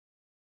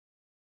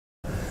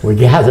we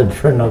gathered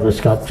for another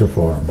sculpture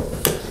forum.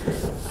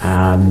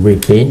 And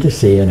we'd been to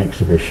see an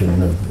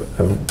exhibition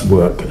of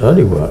work,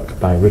 early work,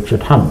 by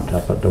Richard Hunt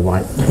up at the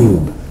White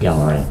Cube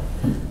Gallery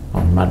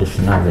on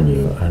Madison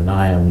Avenue. And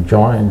I am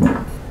joined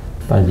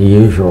by the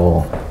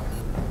usual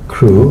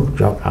crew,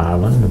 Jock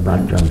and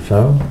Brandt,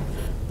 Junceau.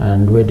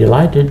 And we're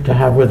delighted to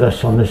have with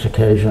us on this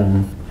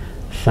occasion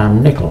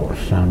Sam Nichols.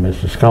 Sam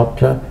is a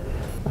sculptor,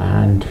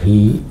 and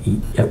he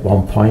at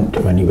one point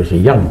when he was a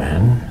young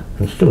man,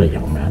 and still a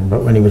young man,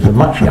 but when he was a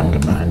much younger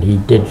man, he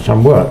did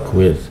some work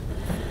with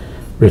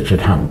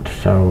Richard Hunt,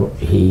 so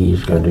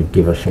he's going to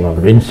give us a lot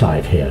of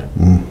insight here.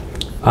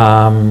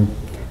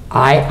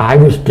 I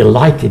was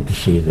delighted to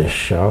see this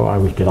show. I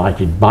was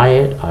delighted by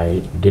it. I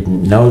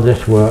didn't know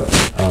this work.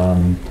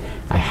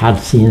 I had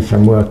seen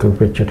some work of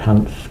Richard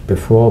Hunt's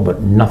before,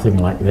 but nothing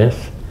like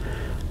this.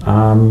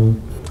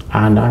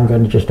 And I'm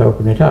going to just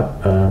open it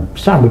up.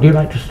 Sam, would you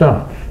like to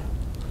start?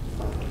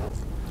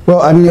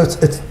 Well, I mean,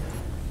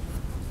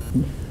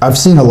 I've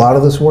seen a lot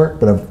of this work,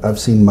 but I've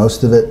seen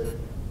most of it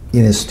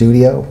in his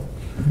studio,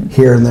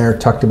 here and there,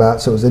 tucked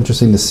about. So it was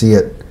interesting to see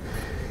it,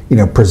 you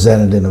know,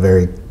 presented in a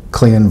very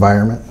clean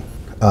environment.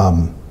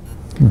 I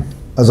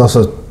was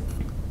also,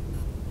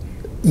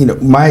 you know,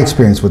 my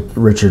experience with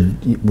Richard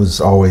was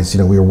always,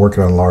 you know, we were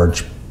working on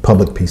large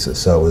public pieces,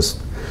 so it was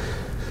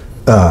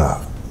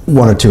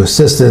one or two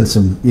assistants,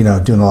 and you know,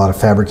 doing a lot of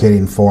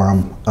fabricating for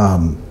him.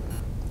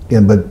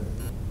 But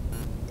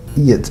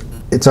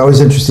it's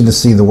always interesting to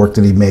see the work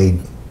that he made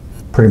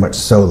pretty much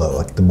solo,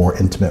 like the more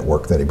intimate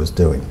work that he was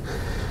doing,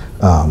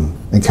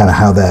 and kind of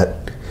how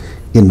that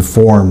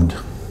informed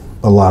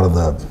a lot of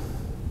the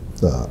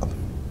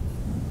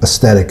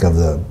aesthetic of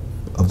the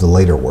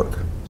later work.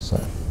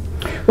 So.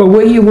 Well,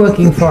 were you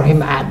working for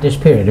him at this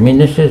period? I mean,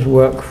 this is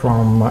work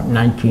from what,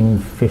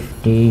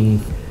 1950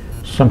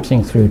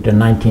 something through to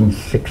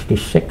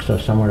 1966 or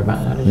somewhere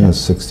about that, yeah,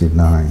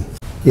 69.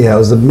 Yeah, it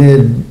was the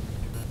mid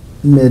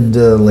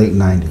late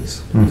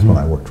 90s is when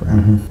I worked for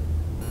him.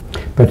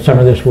 But some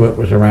of this work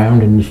was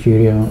around in the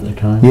studio at the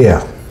time?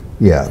 Yeah,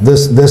 yeah.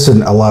 This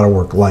and a lot of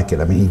work like it.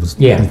 I mean, he was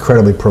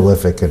incredibly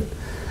prolific, and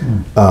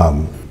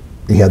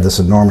he had this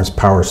enormous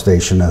power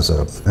station as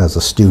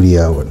a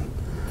studio, and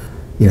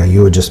you know,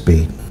 you would just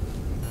be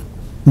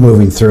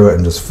moving through it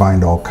and just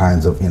find all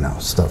kinds of, you know,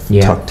 stuff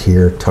tucked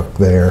here, tucked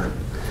there.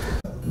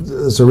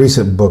 There's a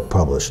recent book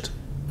published.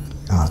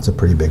 It's a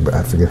pretty big,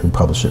 I forget who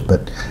published it,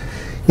 but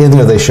in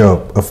there they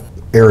show an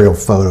aerial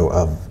photo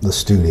of the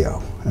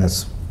studio, and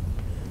it's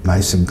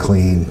nice and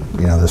clean.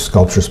 You know, there's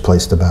sculptures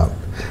placed about.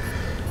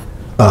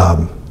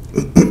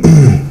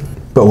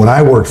 But when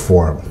I worked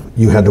for him,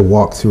 you had to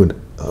walk through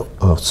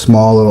a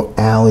small little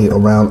alley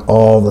around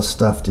all the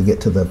stuff to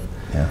get to the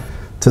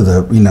to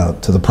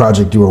the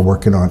project you were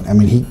working on. I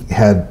mean,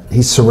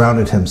 he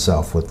surrounded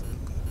himself with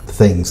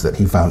things that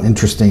he found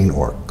interesting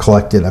or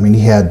collected. I mean,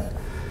 he had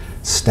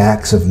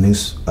stacks of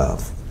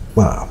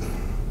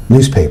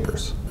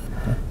newspapers,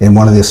 and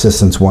one of the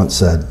assistants once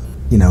said,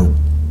 you know,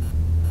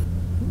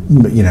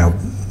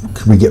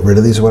 can we get rid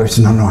of these or whatever? He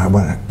said, no, I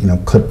want to, you know,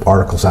 clip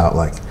articles out.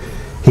 Like,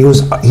 he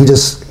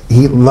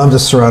loved to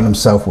surround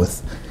himself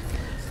with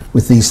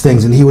these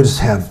things, and he would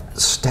just have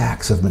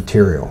stacks of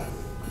material,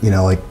 you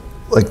know, like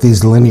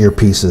these linear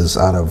pieces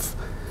out of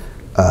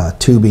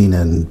tubing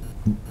and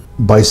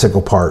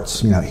bicycle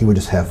parts. You know, he would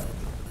just have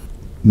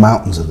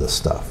mountains of this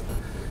stuff.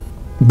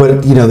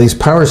 But you know, these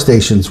power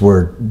stations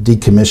were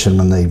decommissioned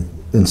when they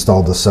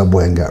installed the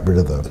subway and got rid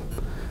of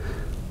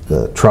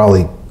the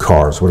trolley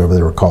cars, whatever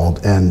they were called.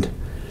 And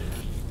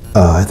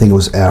I think it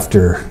was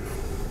after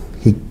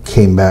he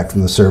came back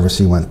from the service,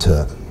 he went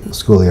to the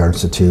School of the Art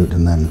Institute,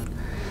 and then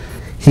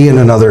he and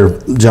another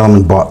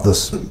gentleman bought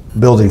this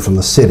building from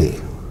the city,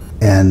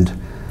 and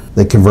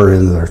they converted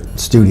it into their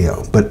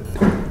studio. But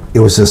it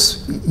was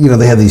this, you know,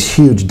 they had these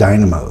huge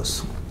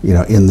dynamos, you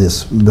know, in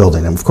this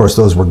building, and of course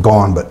those were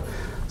gone. But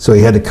so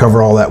he had to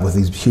cover all that with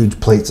these huge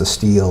plates of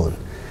steel.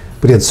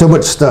 But he had so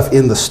much stuff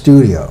in the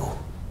studio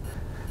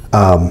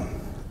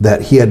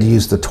that he had to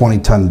use the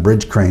 20-ton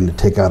bridge crane to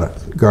take out a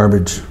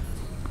garbage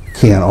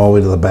can all the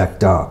way to the back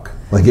dock.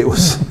 Like, it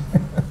was,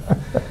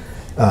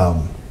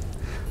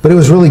 but it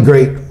was really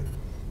great. It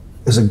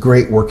was a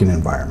great working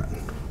environment.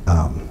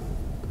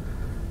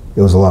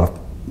 It was a lot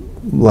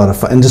of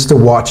fun, and just to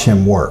watch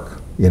him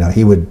work. You know,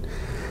 he would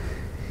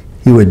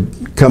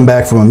come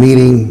back from a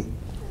meeting,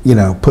 you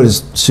know, put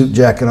his suit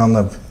jacket on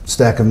the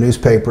stack of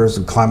newspapers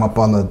and climb up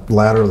on the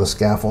ladder of the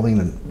scaffolding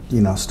and,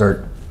 you know,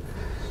 start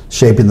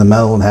shaping the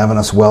metal and having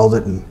us weld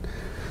it. And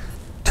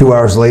 2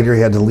 hours later,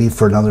 he had to leave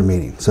for another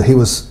meeting. So he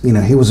was, you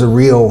know, he was a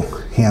real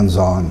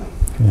hands-on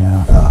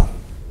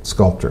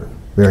sculptor,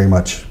 very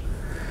much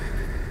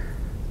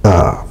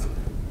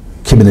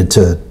committed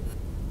to,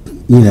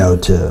 you know,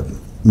 to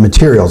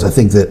materials. I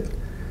think that,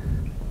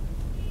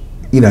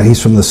 you know,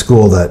 he's from the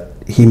school that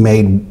he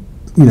made,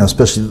 you know,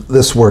 especially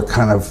this work,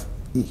 kind of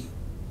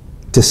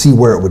to see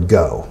where it would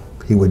go.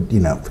 He would, you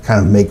know,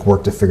 kind of make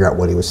work to figure out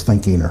what he was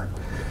thinking or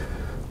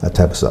that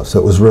type of stuff. So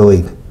it was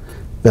really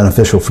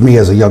beneficial for me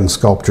as a young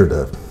sculptor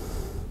to,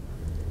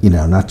 you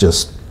know, not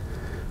just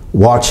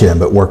watch him,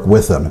 but work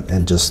with him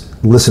and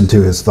just listen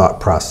to his thought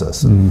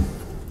process. And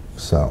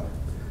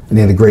he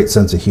had a great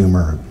sense of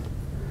humor.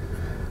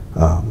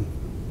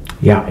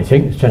 Yeah, I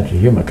think the sense of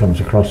humor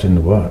comes across in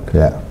the work.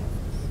 Yeah.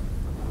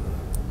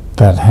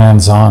 That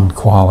hands-on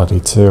quality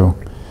too.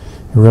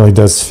 It really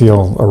does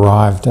feel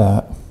arrived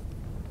at.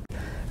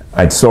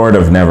 I'd sort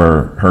of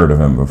never heard of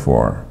him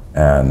before,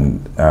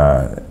 and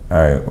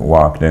I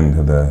walked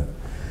into the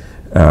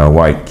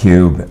white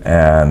cube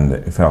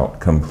and felt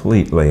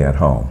completely at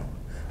home,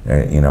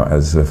 you know,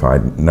 as if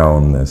I'd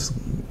known this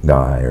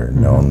guy or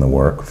known the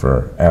work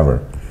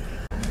forever.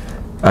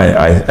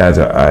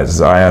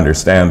 As I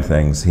understand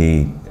things,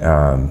 he,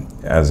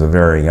 as a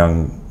very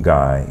young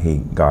guy, he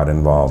got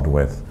involved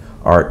with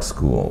art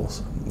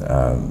schools,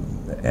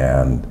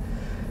 and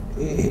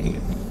he,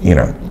 you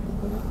know,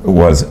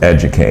 was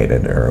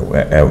educated or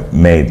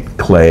made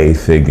clay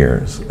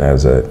figures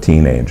as a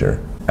teenager.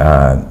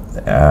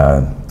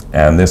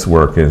 And this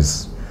work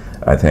is,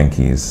 I think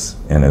he's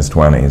in his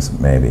 20s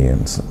maybe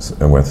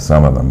with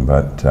some of them,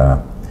 but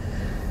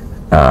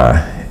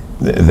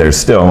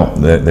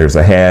there's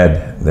a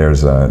head,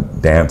 there's a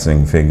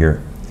dancing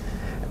figure,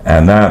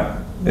 and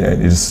that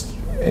it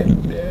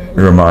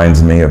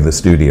reminds me of the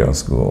studio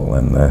school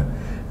and the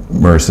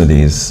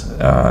Mercedes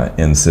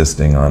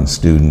insisting on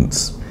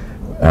students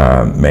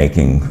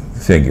making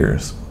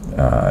figures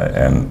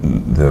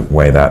and the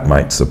way that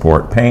might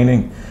support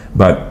painting.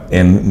 But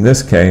in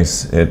this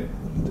case, it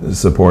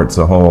supports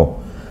a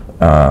whole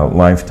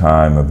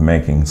lifetime of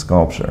making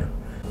sculpture.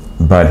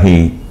 But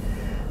he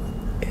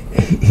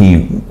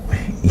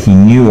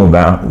knew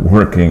about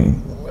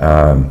working,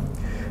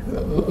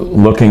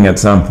 looking at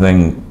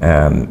something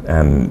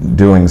and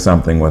doing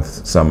something with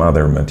some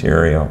other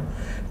material,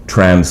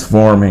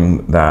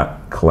 transforming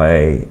that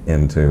clay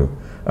into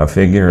a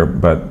figure,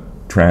 but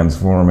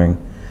transforming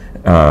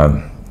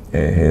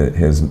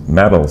his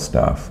metal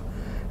stuff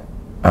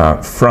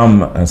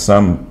from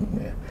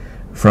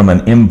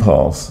an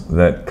impulse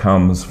that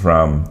comes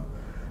from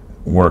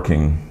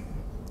working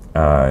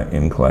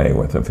in clay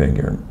with a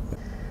figure.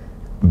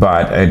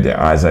 But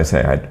as I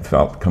say, I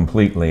felt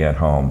completely at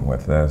home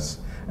with this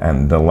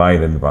and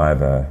delighted by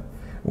the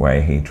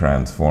way he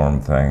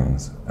transformed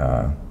things.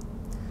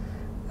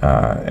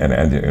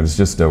 And it was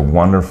just a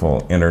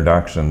wonderful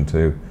introduction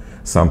to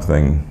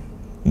something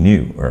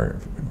new, or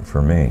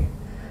for me.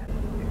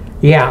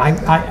 Yeah,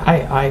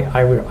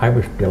 I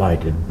was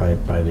delighted by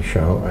the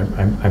show.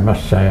 I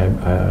must say,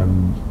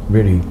 I'm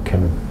really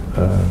kind of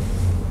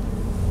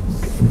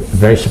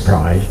very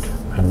surprised,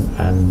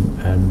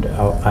 and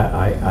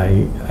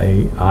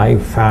I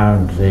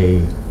found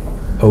the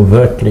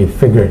overtly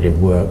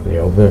figurative work, the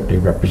overtly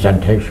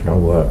representational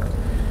work,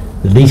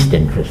 the least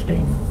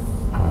interesting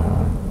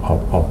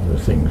of the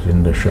things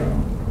in the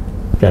show.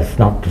 That's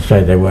not to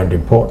say they weren't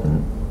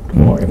important,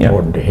 more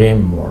important to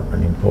him, or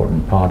an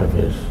important part of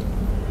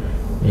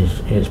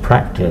his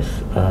practice,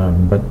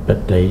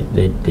 but they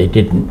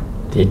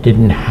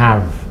didn't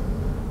have,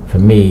 for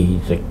me,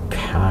 the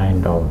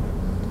kind of,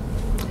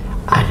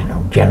 I don't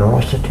know,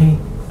 generosity,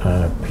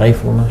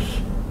 playfulness,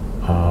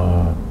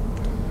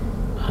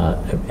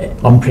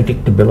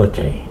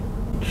 unpredictability.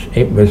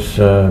 It was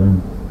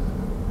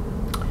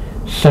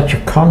such a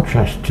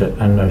contrast to,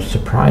 and a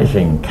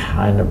surprising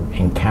kind of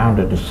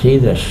encounter to see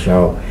this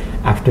show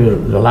after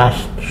the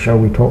last show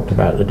we talked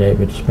about, the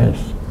David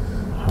Smith,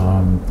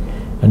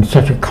 and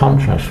such a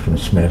contrast from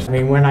Smith. I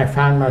mean, when I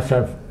found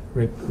myself,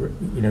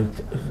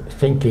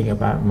 thinking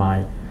about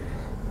my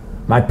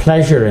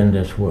pleasure in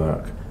this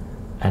work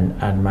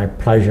and my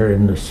pleasure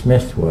in the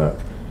Smith work,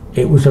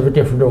 it was of a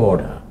different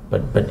order,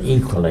 but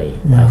equally,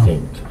 I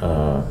think,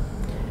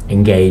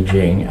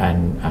 engaging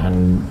and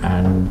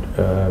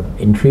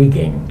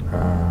intriguing.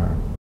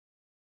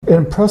 It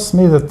impressed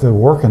me that the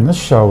work in this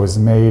show is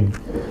made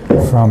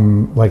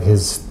from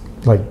his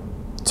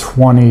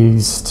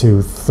 20s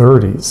to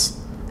 30s,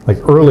 like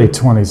early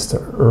 20s to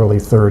early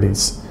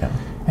 30s. Yeah.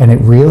 And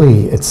it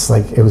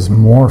was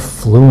more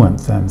fluent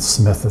than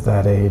Smith at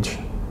that age.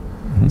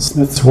 Mm-hmm.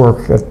 Smith's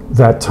work at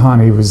that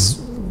time, he was,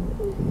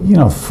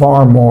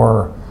 far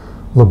more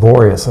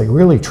laborious,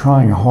 really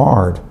trying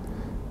hard.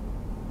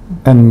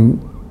 And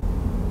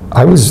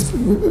I was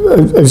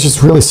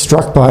just really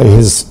struck by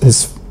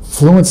his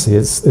fluency,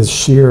 his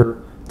sheer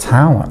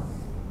talent.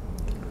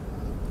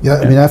 Yeah,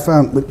 I mean,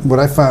 what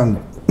I found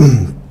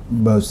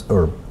most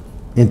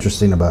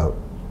interesting about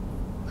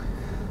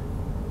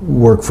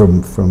work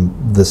from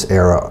this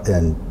era,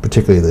 and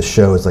particularly this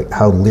show, is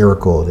how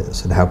lyrical it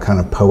is and how kind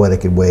of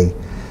poetic in ways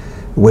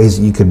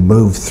that you could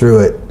move through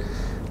it.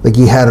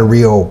 He had a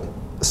real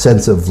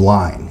sense of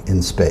line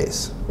in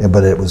space,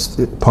 but it was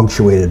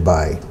punctuated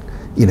by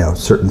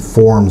certain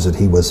forms that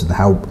he was, and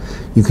how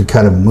you could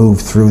kind of move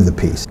through the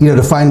piece.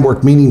 To find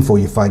work meaningful,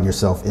 you find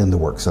yourself in the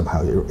work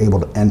somehow. You're able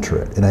to enter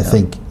it, and I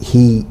think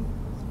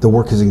the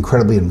work is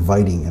incredibly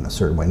inviting in a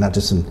certain way, not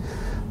just in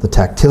the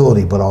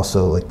tactility, but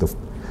also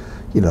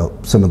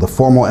some of the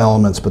formal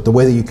elements, but the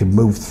way that you could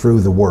move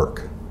through the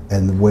work,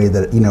 and the way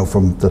that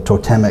from the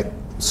totemic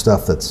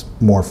stuff that's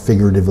more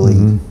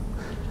figuratively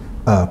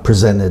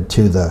presented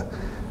to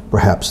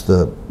perhaps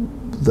the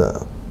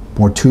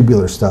more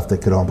tubular stuff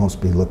that could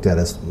almost be looked at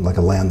as like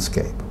a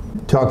landscape.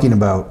 Talking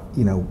about,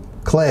 you know,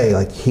 clay,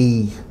 like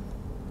he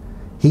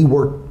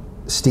worked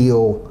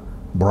steel,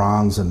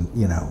 bronze, and,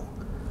 you know,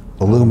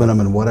 aluminum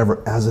and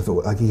whatever as if it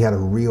was like he had a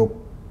real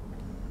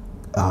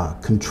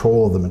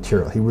control of the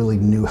material. He really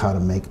knew how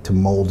to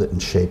mold it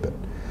and shape it.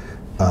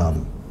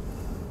 And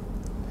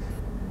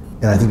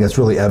I think that's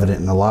really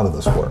evident in a lot of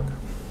this work.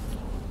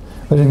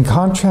 But in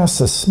contrast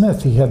to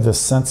Smith, he had this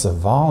sense of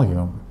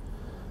volume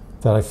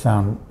that I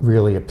found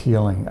really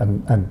appealing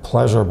and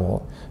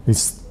pleasurable.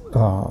 These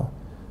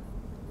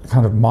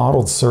kind of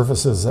modeled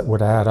surfaces that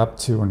would add up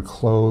to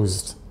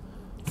enclosed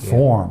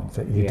form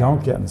that you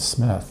don't get in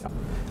Smith.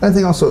 I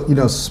think also, you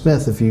know,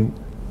 Smith, if you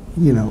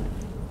know,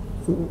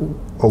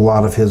 a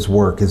lot of his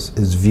work is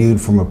viewed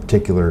from a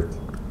particular,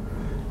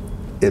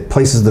 it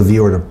places the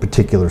viewer at a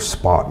particular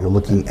spot. You're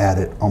looking at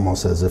it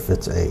almost as if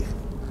it's a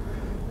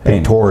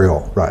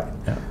pictorial, right?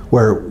 Yeah.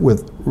 Where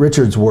with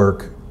Richard's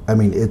work, I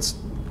mean, it's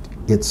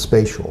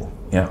spatial.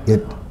 Yeah.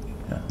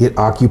 It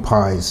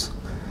occupies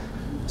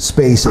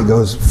space. It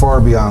goes far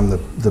beyond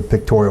the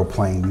pictorial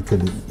plane.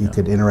 You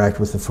could interact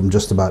with it from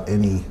just about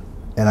any,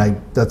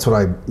 and that's what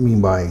I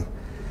mean by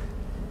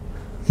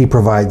he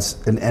provides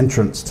an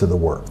entrance to the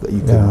work that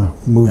you can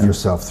move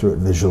yourself through it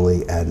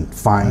visually and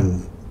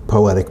find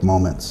poetic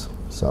moments.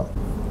 So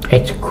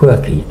it's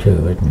quirky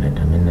too, isn't it?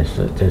 I mean, there's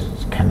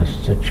kind of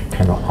such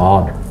kind of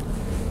odd,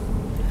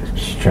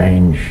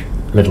 strange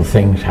little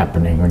things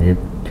happening when you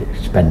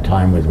spend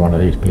time with one of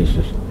these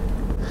pieces.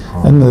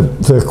 And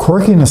the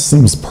quirkiness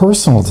seems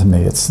personal to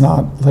me. It's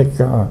not like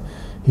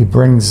he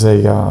brings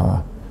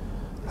a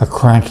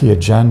cranky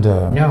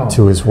agenda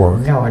to his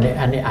work. No,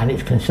 and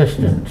it's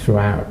consistent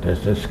throughout.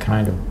 There's this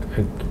kind of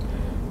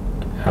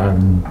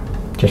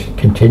just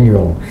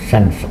continual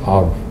sense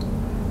of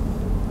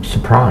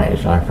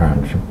surprise, I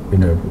found, you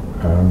know.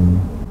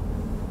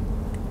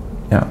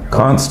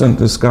 Constant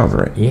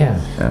discovery.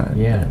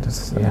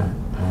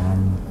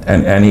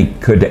 And he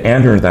could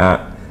enter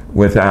that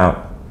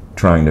without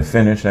trying to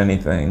finish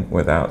anything,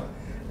 without,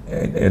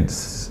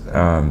 there's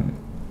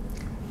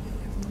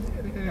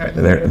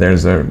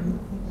a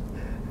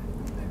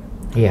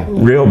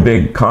real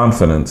big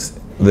confidence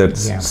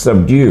that's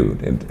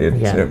subdued. I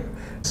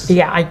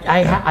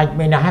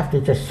mean, I have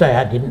to just say,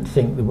 I didn't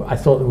think, I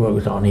thought the work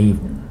was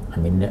uneven. I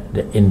mean,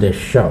 in this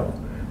show,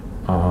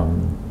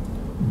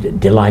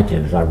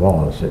 delighted as I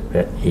was,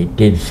 it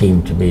did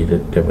seem to me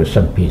that there were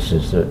some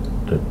pieces that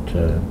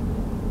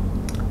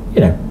you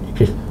know,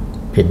 just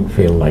didn't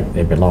feel like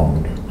they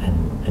belonged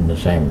in the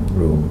same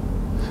room.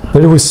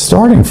 But it was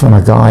starting from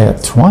a guy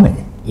at 20.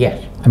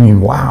 Yes. I mean,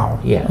 wow.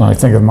 Yes. When I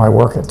think of my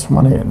work at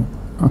 20, and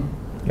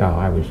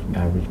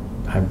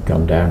I've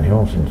gone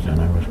downhill since then.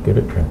 I was good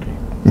at 20.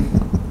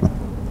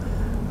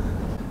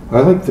 I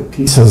like the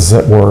pieces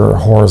that were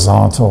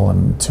horizontal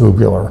and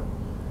tubular,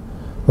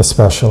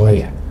 especially.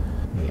 Yeah.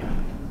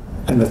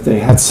 And that they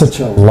had such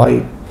a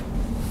light,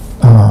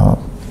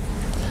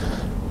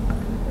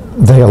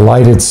 they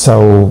alighted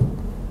so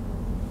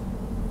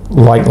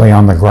lightly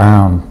on the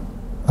ground,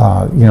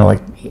 you know,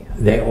 like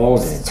they all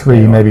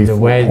did. maybe 4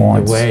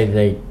 points. The way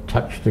they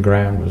touched the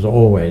ground was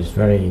always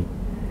very,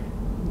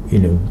 you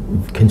know,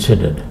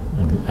 considered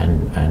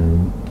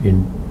and you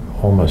know,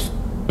 almost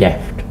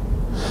deft.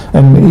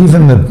 And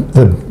even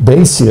the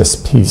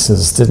bassiest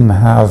pieces didn't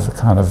have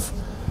kind of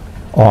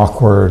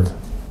awkward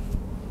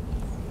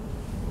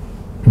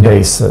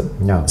bass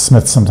that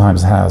Smith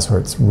sometimes has, where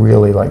it's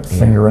really like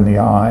finger in the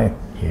eye.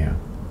 Yeah.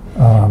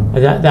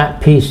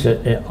 That piece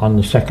on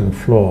the second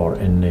floor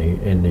on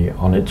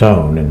its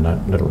own in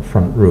that little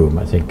front room,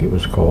 I think it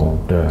was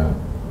called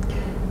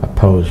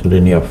Opposed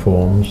Linear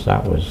Forms.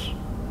 That was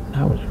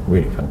a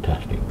really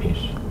fantastic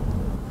piece.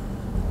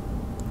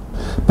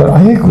 But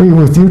I agree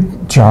with you,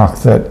 Jock,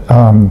 that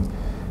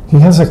he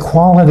has a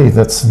quality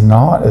that's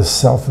not as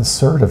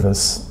self-assertive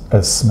as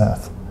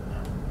Smith.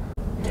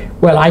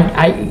 Well,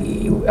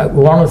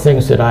 one of the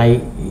things that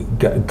I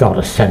got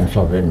a sense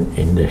of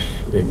in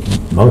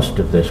most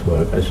of this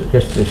work is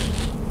just this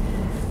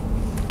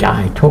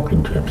guy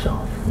talking to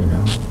himself, you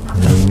know. I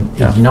mean,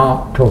 he's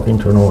not talking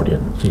to an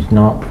audience. He's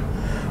not.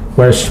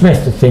 Whereas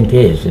Smith, I think,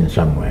 is in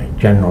some way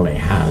generally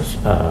has,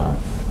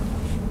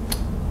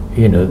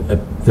 you know,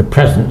 the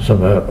presence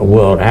of a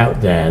world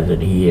out there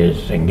that he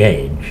is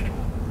engaged.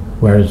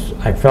 Whereas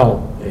I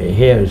felt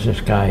here as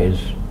this guy is,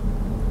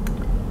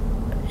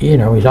 you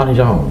know, he's on his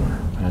own,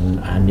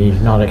 and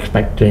he's not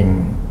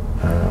expecting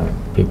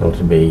people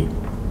to be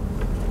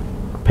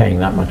paying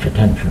that much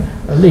attention,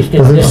 at least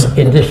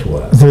in this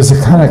work. There's a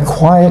kind of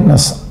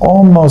quietness,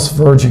 almost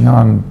verging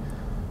on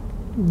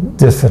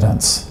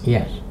diffidence.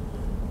 Yes.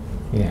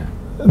 Yeah.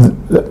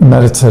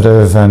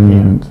 Meditative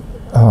and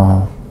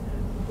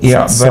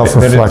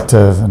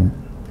self-reflective,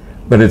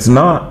 but it's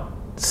not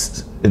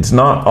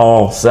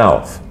all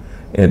self.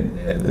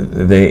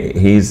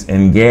 He's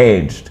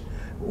engaged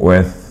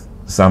with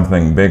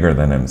something bigger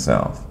than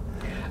himself.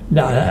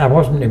 No, I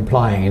wasn't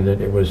implying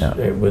that it was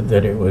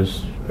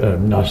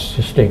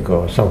narcissistic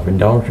or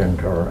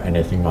self-indulgent or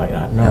anything like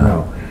that. No,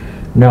 Yeah.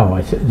 no.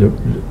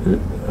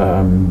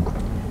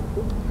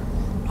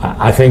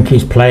 I think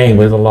he's playing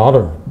with a lot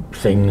of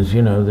things,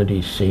 you know, that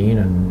he's seen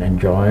and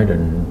enjoyed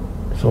and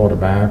thought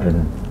about,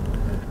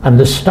 and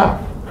the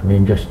stuff. I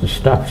mean, just the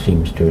stuff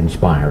seems to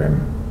inspire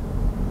him.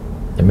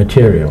 The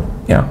material.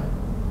 Yeah.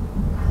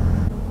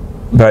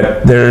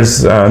 But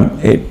there's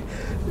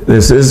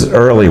this is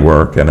early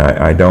work, and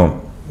I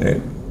don't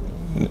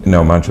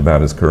know much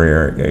about his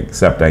career,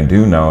 except I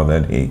do know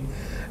that he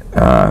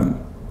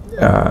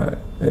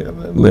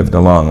lived a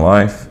long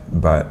life,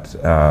 but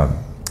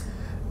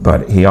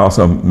he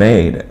also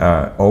made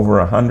over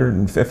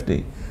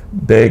 150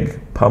 big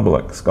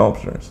public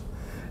sculptures,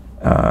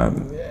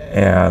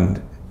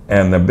 and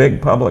the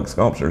big public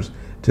sculptures,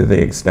 to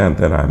the extent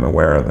that I'm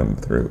aware of them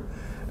through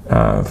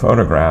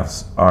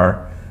photographs,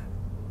 are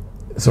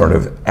sort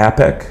of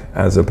epic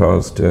as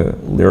opposed to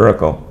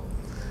lyrical.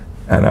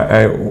 And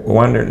I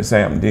wondered,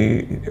 Sam,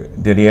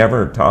 did he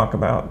ever talk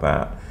about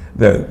that?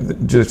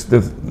 Just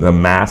the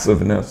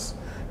massiveness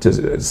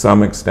to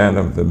some extent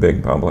of the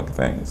big public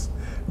things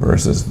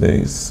versus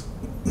these?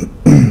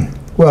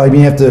 Well, I mean,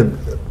 you have to,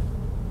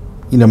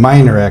 you know, my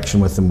interaction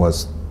with him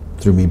was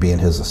through me being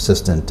his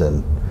assistant,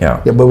 and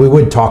yeah, but we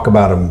would talk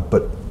about him,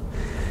 but,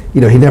 you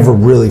know, he never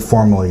really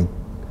formally,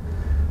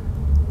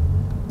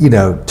 you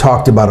know,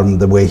 talked about him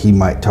the way he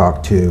might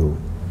talk to,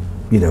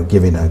 you know,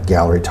 giving a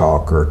gallery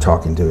talk or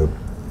talking to a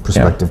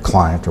prospective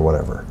client or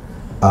whatever.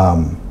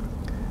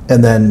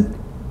 And then,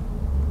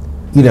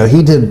 you know,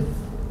 he did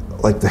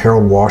like the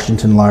Harold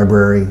Washington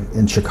Library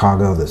in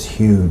Chicago, this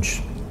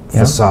huge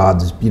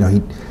facades. You know,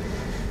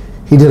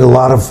 he did a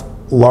lot of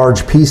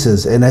large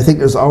pieces, and I think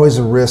there's always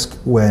a risk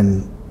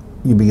when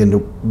you begin to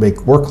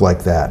make work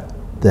like that,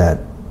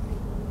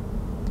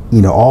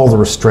 you know, all the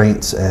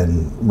restraints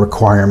and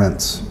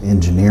requirements,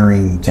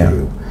 engineering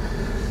to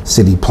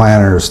city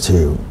planners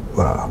to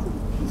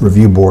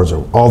review boards,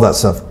 or all that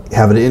stuff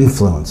have an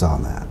influence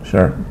on that.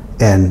 Sure.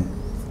 And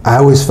I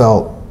always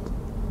felt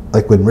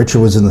like when Richard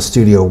was in the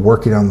studio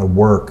working on the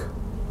work,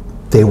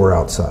 they were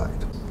outside.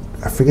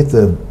 I forget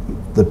the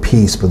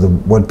piece, but the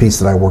one piece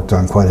that I worked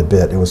on quite a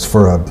bit, it was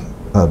for a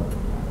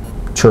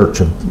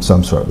church of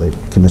some sort. They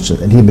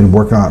commissioned, and he'd been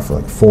working on it for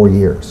like 4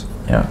 years.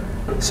 Yeah.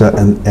 So,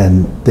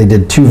 and they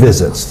did 2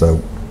 visits,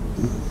 so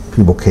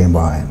people came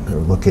by and they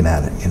were looking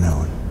at it, you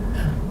know,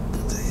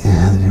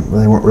 and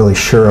they weren't really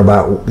sure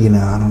about, you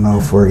know, I don't know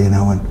if we're, you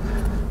know,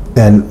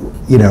 and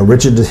you know,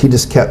 Richard, he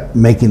just kept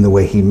making the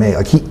way he made.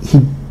 Like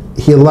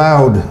he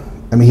allowed,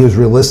 I mean, he was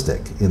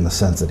realistic in the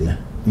sense that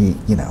he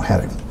you know,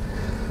 had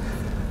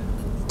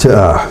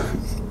to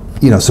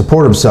you know,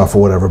 support himself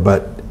or whatever,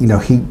 but, you know,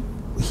 he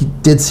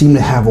did seem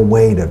to have a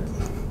way to,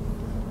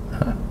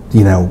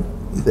 you know,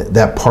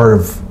 that part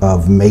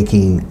of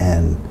making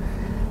and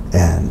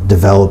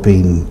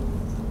developing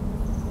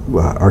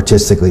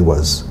artistically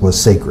was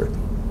sacred.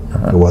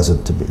 It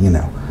wasn't to be, you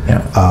know.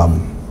 Yeah.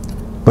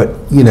 But,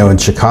 you know, in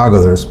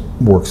Chicago, there's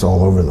works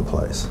all over the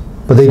place.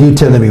 But they do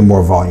tend to be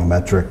more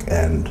volumetric,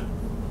 and,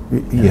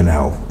 you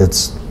know,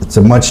 it's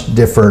a much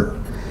different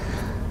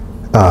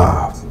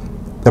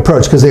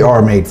approach, because they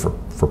are made for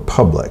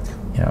public.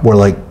 Yeah. Where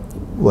like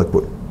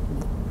what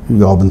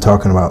you all been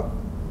talking about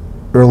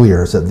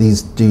earlier, is that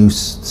these do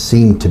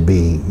seem to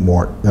be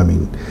more, I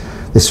mean,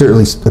 they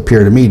certainly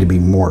appear to me to be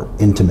more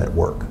intimate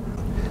work.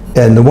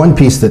 And the one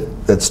piece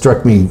that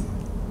struck me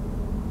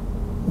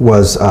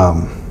was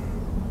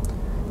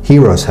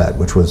Hero's Head,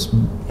 which was,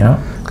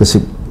 because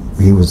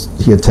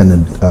he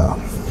attended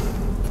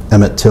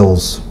Emmett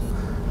Till's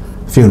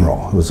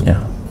funeral. It was,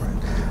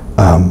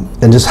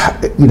 and just,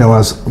 you know, I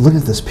was looking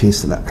at this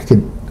piece, and I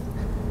could,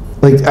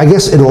 like, I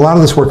guess in a lot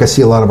of this work I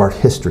see a lot of art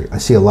history. I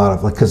see a lot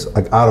of, like, because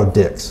like Otto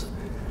Dix,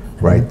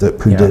 right,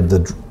 who did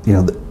the, you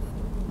know,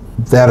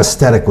 that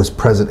aesthetic was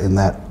present in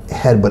that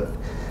head, but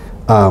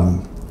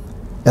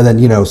and then,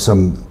 you know,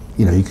 some,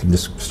 you know, you can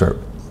just start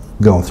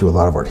going through a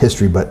lot of art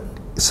history, but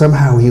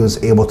somehow he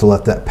was able to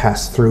let that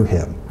pass through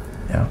him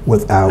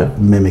without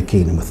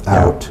mimicking and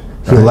without,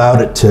 he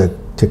allowed it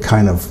to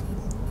kind of,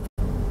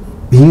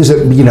 he used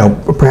it, you know,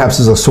 perhaps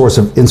as a source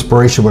of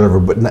inspiration, whatever,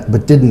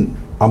 but didn't,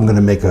 I'm going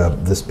to make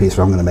this piece,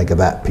 or I'm going to make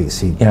that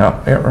piece.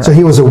 Right. So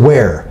he was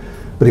aware,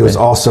 but he was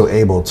also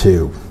able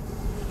to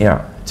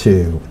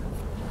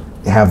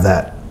have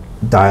that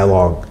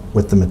dialogue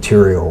with the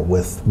material,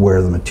 with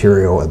where the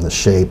material and the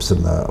shapes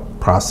and the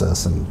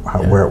process and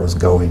where it was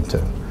going, to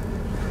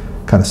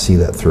kind of see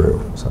that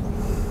through. So,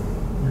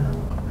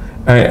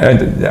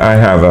 I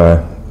have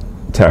a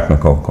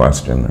technical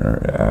question.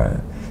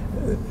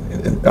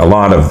 A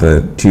lot of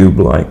the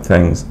tube-like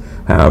things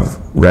have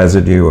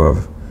residue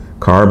of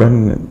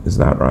carbon. Is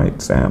that right,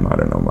 Sam? I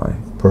don't know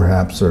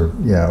perhaps, or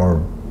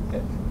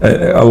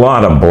a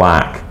lot of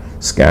black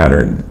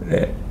scattered,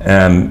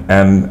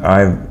 and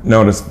I've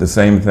noticed the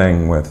same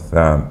thing with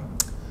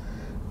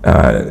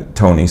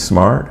Tony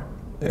Smart.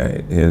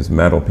 His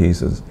metal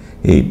pieces,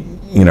 he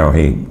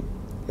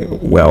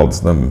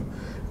welds them.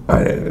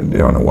 I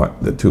don't know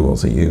what the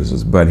tools he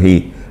uses, but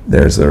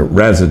there's a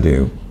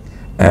residue,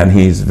 and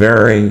he's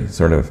very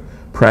sort of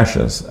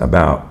precious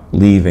about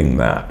leaving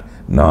that,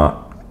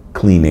 not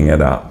cleaning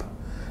it up.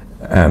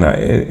 And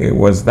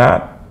was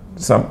that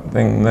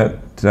something that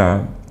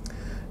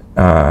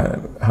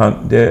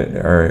Hunt did,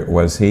 or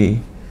was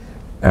he?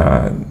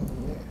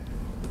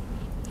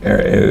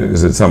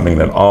 Is it something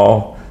that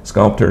all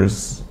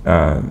sculptors,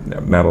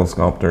 metal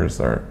sculptors,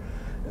 are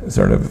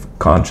sort of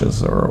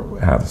conscious or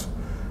have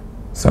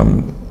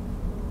some?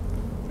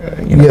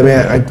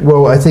 Yeah, I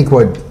think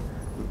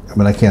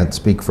I can't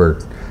speak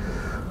for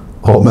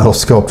all metal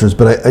sculptors,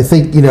 but I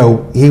think,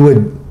 he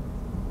would.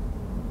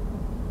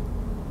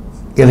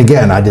 And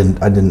again, I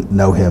didn't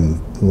know him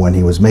when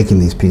he was making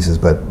these pieces,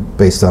 but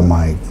based on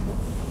my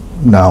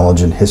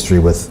knowledge and history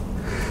with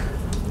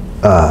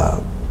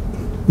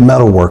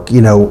metalwork,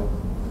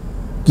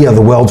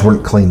 the welds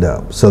weren't cleaned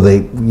up. So they,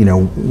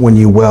 when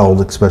you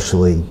weld,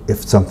 especially if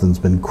something's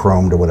been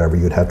chromed or whatever,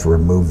 you'd have to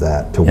remove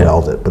that to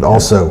weld it. But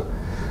also,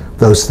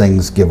 those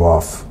things give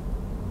off,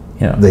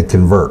 they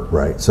convert,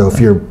 right? So if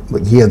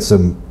he had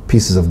some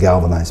pieces of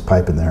galvanized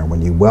pipe in there, and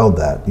when you weld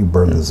that, you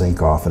burn the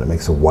zinc off and it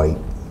makes a white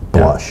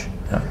blush.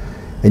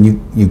 And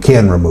you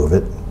can remove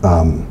it,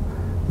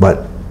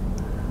 but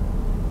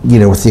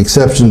with the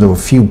exception of a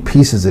few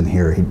pieces in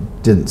here, he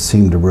didn't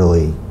seem to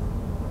really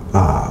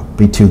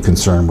be too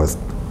concerned with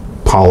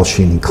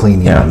polishing and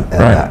cleaning and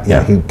that.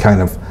 He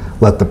kind of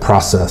let the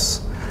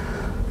process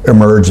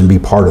emerge and be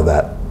part of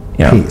that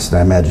piece. And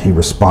I imagine he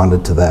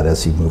responded to that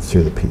as he moved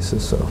through the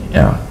pieces. So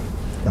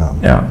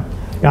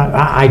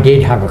I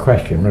did have a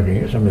question looking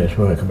at some of this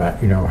work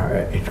about,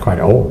 it's quite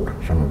old,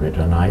 some of it,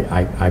 and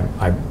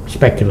I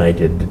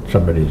speculated that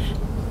somebody's,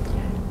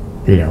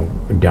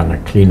 done a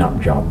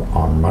clean-up job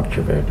on much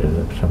of it,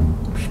 some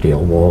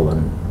steel wall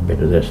and a bit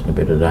of this and a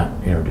bit of that,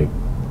 to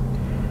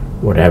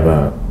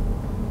whatever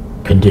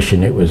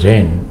condition it was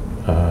in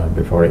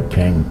before it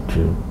came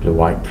to the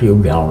White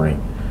Cube Gallery.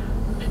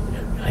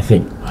 I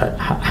think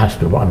has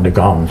to have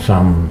undergone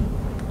some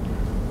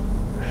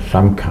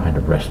kind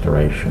of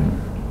restoration.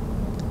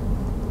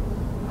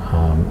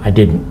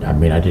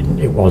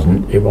 It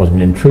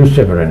wasn't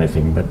intrusive or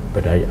anything,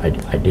 but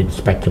I did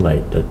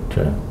speculate that,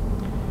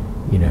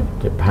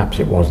 that perhaps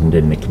it wasn't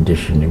in the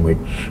condition in which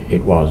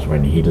it was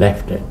when he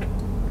left it.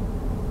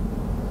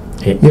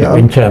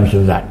 In terms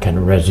of that kind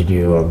of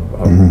residue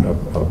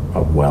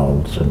of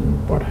welds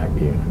and what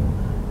have you.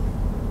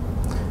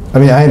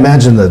 I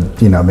imagine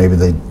that, maybe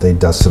they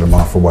dusted them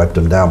off or wiped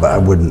them down, but I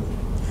wouldn't.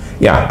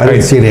 Yeah, I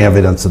didn't see any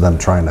evidence of them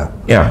trying to.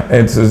 Yeah,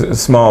 it's a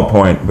small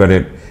point, but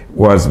it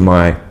was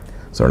my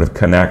sort of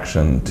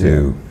connection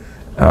to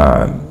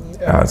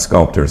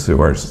sculptors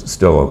who are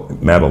still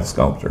metal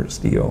sculptors,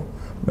 steel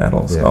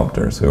metal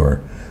sculptors who are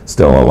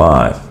still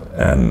alive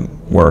and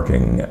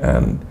working,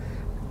 and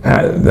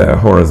the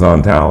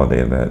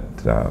horizontality that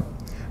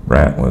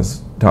Brandt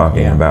was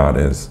talking about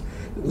is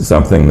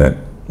something that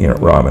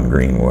Robin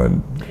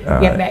Greenwood.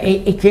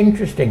 It's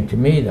interesting to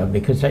me though,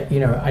 because I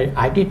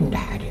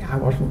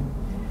wasn't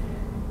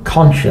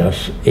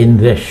conscious in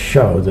this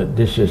show that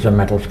this is a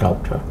metal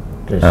sculptor.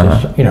 This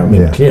is,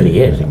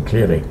 clearly is, and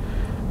clearly,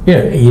 he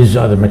uses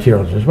other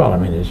materials as well.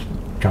 There's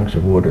chunks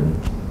of wood and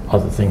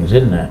other things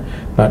in there,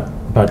 but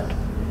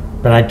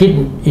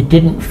it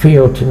didn't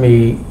feel to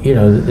me,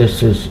 that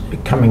this is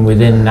coming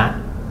within that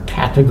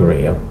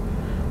category of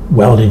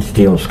welded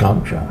steel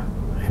sculpture,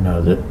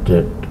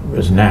 that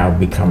has now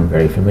become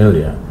very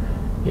familiar.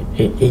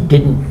 It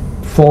didn't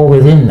fall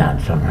within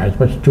that somehow. It's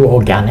much too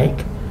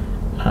organic,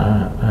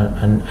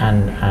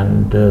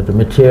 and the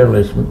material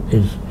is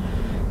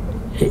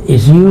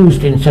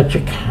used in such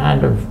a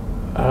kind of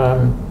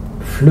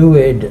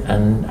fluid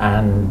and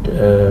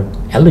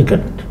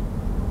elegant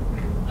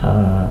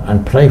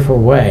and playful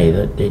way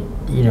that it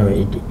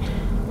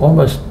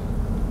almost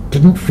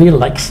didn't feel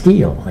like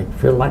steel. It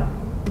felt like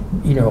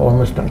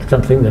almost like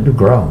something that had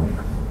grown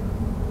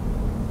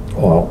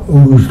or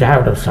oozed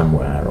out of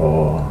somewhere,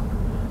 or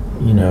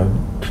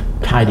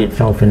tied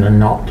itself in a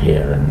knot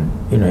here, and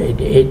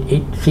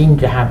it seemed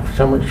to have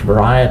so much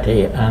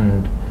variety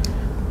and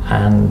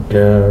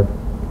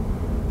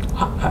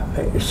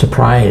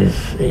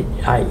surprise.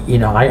 I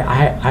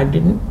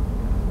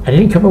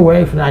didn't come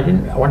away from that.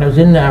 When I was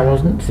in there, I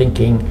wasn't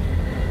thinking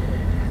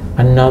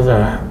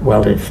another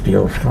welded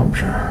steel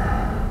sculpture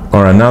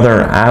or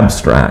another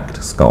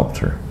abstract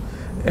sculpture.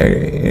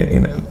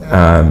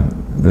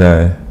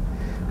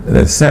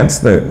 The sense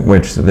that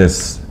which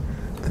this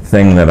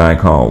thing that I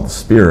call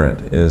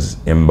spirit is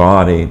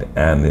embodied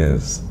and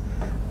is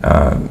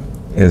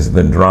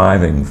the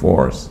driving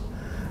force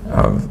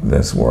of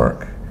this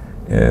work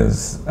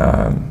is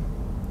a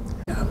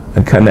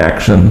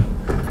connection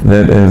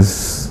that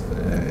is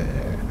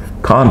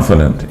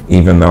confident,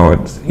 even though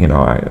it's,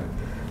 I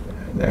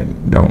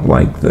don't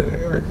like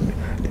the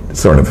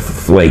sort of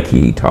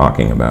flaky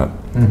talking about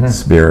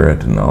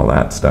spirit and all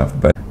that stuff,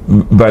 but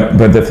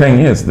the thing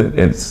is that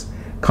it's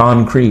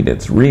concrete,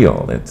 it's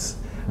real, it's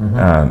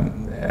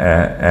and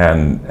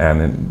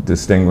it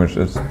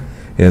distinguishes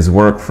his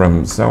work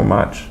from so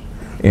much.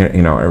 It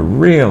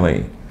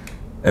really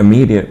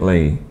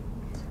immediately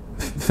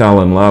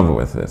fell in love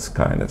with this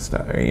kind of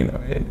stuff. You know,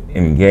 it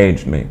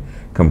engaged me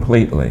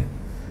completely,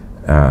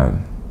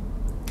 and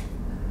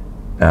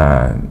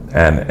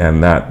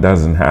that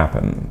doesn't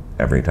happen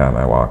every time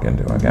I walk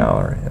into a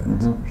gallery.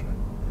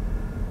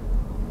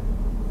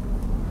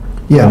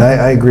 Yeah, and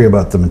I agree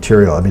about the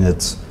material. I mean,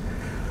 it's.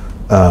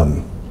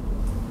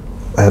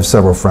 I have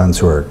several friends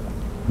who are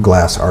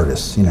glass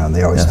artists, you know, and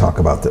they always talk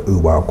about the ooh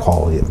wow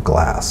quality of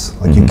glass.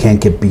 Like you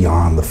can't get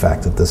beyond the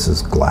fact that this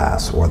is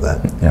glass, or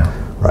that,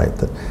 right?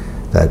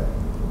 That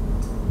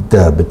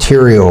the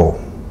material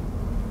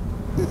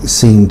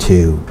seemed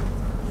to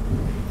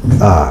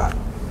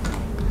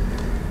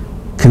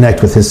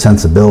connect with his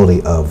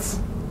sensibility of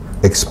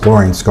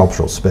exploring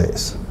sculptural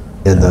space,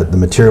 and the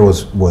material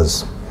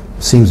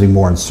seems to be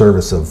more in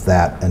service of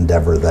that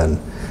endeavor than,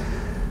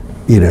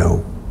 you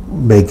know,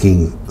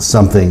 making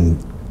something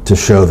to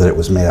show that it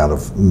was made out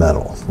of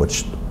metal,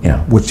 which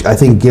I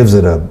think gives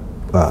it a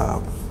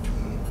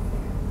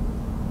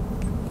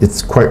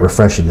it's quite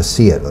refreshing to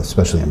see it,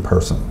 especially in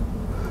person.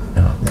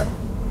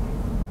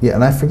 Yeah,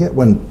 and I forget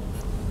when,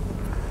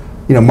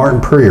 you know,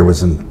 Martin Puryear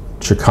was in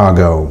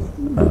Chicago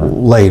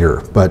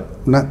later,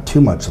 but not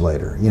too much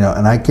later, you know,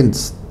 and I can,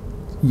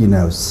 you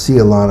know, see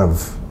a lot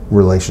of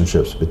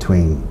relationships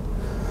between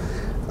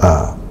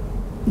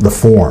the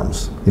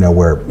forms, you know,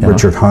 where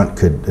Richard Hunt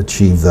could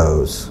achieve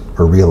those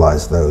or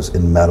realize those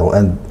in metal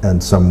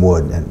and some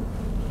wood, and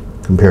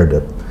compared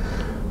to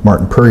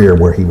Martin Puryear,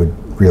 where he would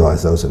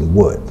realize those in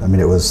wood. I mean,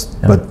 it was,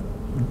 but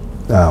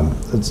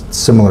it's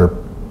similar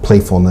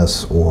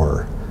playfulness,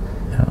 or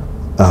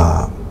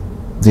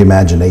the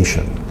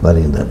imagination,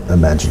 letting the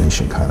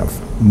imagination kind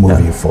of move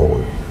you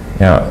forward.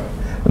 Yeah,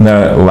 and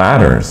the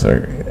ladders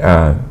are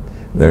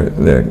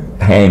they're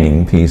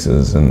hanging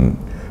pieces, and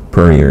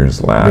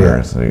Puryear's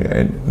ladders.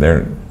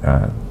 There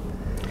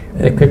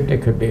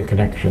could be a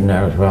connection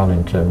there as well,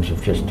 in terms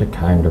of just a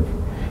kind of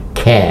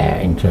care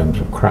in terms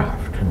of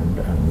craft, and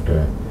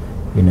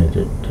you know,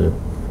 the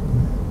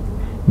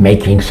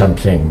making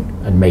something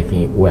and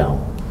making it well.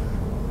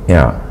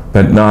 Yeah,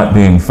 but not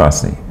being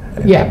fussy.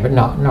 Yeah, but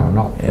not.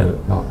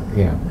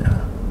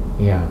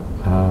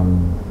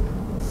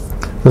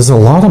 There's a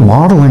lot of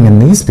modeling in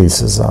these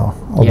pieces, though.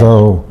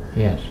 Although,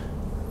 yes.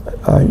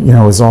 You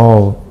know, it's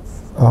all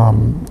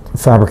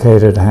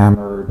fabricated,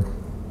 hammered,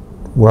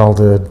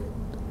 welded.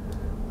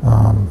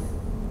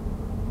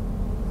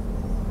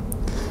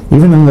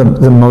 Even in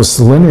the most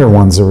linear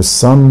ones, there were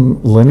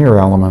some linear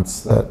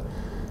elements that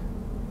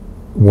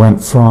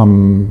went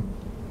from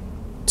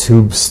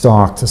tube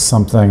stock to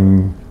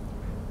something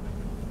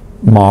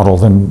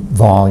modeled in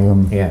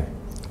volume,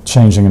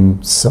 changing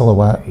in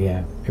silhouette.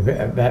 Yeah,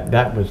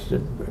 that was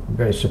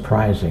very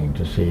surprising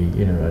to see,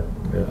 you know,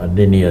 a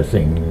linear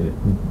thing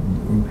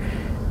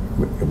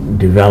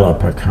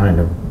develop a kind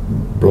of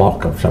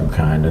block of some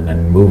kind and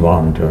then move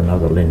on to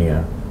another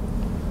linear.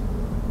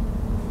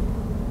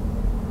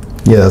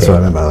 Yeah, that's what I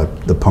meant by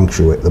like the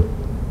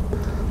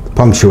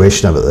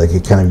punctuation of it. Like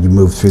it kind of, you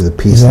move through the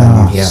piece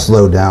and you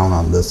slow down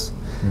on this,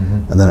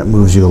 and then it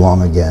moves you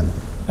along again.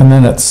 And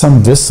then at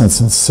some distance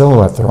in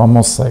silhouette, they're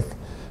almost like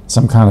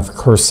some kind of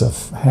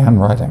cursive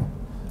handwriting.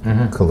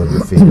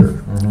 Calligraphy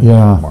or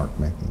mark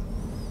making.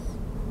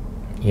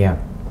 Yeah.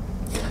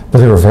 But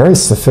they were very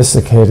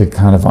sophisticated,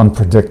 kind of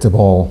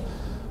unpredictable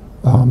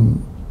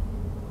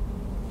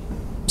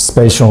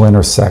spatial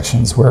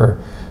intersections where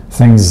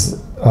things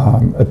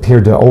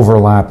appeared to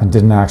overlap and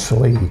didn't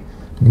actually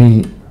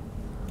meet,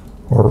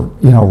 or,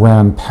 you know,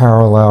 ran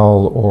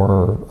parallel,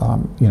 or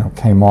you know,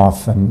 came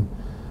off in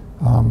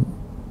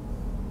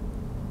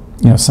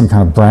you know, some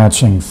kind of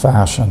branching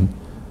fashion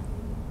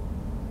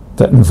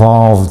that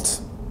involved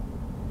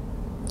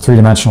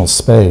three-dimensional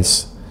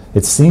space.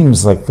 It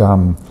seems like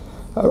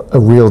a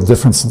real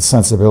difference in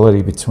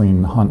sensibility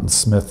between Hunt and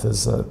Smith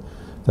is that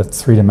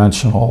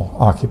three-dimensional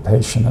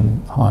occupation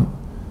in Hunt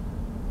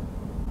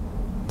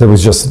that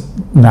was just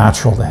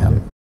natural to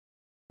him.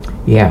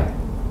 Yeah,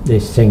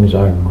 these things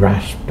are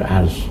grasped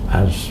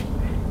as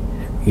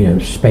you know,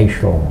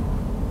 spatial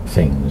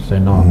things. They're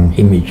not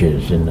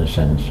images in the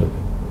sense of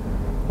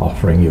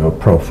offering you a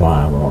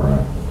profile or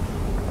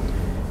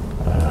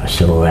a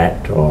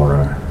silhouette,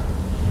 or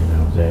you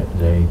know,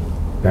 they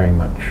very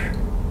much.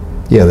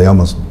 Yeah, they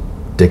almost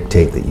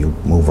dictate that you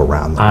move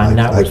around them. And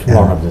that was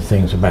one of the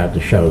things about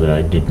the show that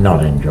I did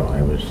not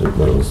enjoy, was that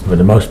for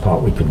the most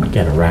part we couldn't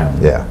get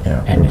around.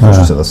 And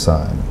pushed to the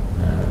side.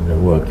 The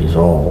work is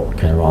all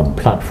kind of on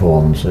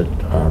platforms that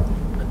are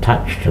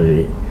attached to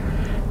the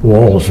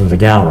walls of the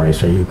gallery,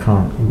 so you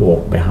can't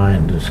walk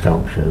behind the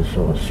sculptures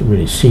or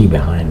really see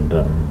behind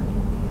them.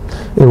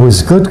 It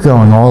was good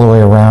going all the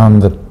way around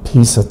the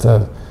piece at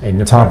the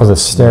top of the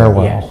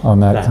stairwell, on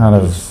that kind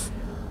of.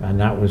 And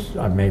that was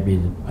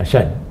maybe, I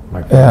said,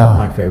 my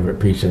favorite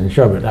piece in the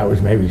show, but that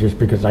was maybe just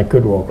because I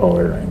could walk all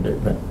the way around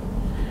it. But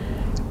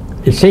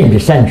it seemed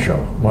essential,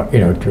 you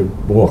know, to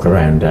walk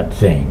around that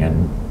thing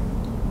and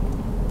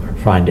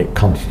find it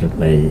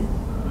constantly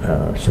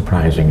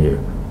surprising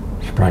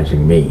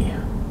me.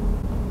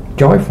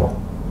 Joyful.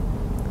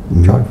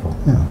 Joyful.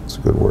 Yeah, it's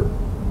a good word.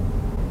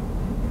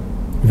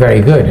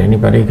 Very good.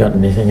 Anybody got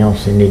anything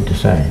else they need to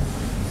say?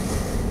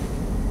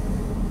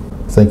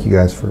 Thank you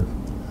guys for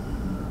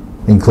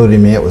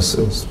including me. It was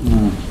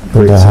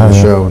great to to see have the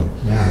you. show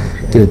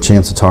and get a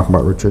chance to talk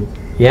about Richard.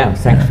 Yeah,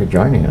 thanks for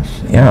joining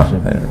us. Yeah,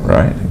 It's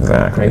right,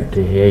 exactly. great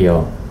to hear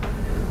your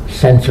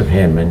sense of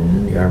him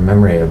and your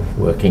memory of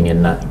working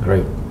in that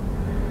great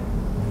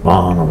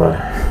barn of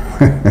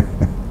a...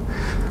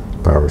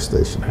 Power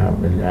station.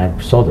 I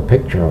saw the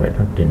picture of it. It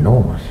looked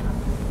enormous.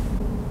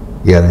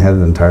 Yeah, and it had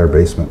an entire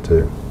basement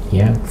too,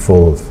 Yeah.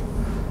 full of.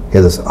 He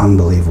had this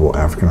unbelievable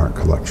African art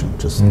collection.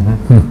 Just,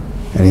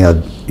 Mm-hmm. and he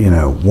had, you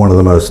know, one of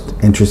the most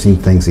interesting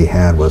things he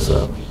had was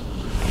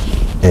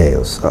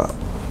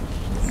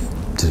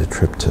did a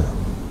trip to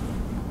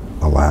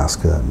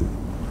Alaska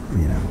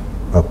and, you know,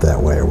 up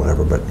that way or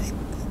whatever. But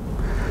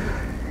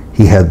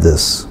he had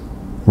this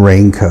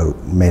raincoat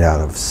made out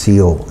of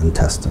seal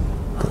intestine.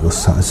 It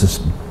was it's this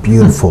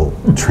beautiful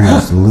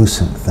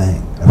translucent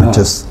thing. I mean,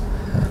 just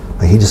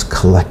like he just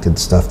collected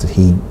stuff that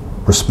he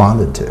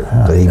responded to.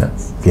 That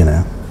he, you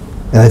know,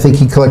 and I think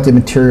he collected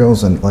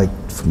materials and like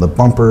from the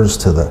bumpers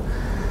to the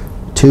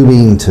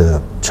tubing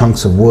to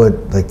chunks of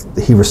wood. Like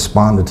he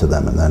responded to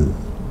them, and then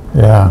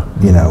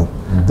you know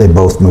they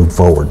both moved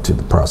forward to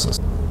the process.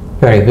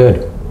 Very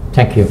good.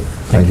 Thank you.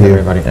 Thank you,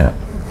 everybody. Yeah.